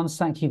those ones.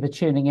 Thank you for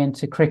tuning in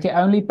to Cricket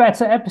Only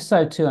Bettor,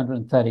 episode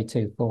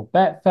 232 for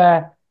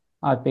Betfair.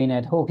 I've been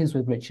Ed Hawkins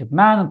with Richard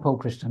Mann and Paul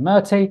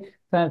Krishnamurty.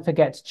 Don't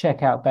forget to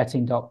check out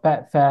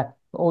betting.betfair for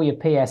all your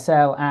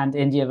PSL and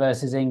India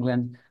versus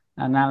England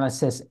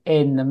analysis.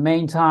 In the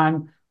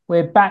meantime,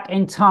 we're back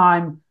in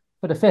time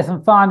for the 5th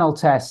and final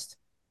test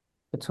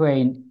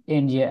between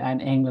India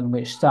and England,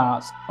 which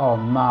starts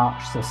on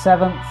March the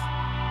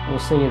 7th. We'll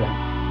see you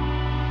then.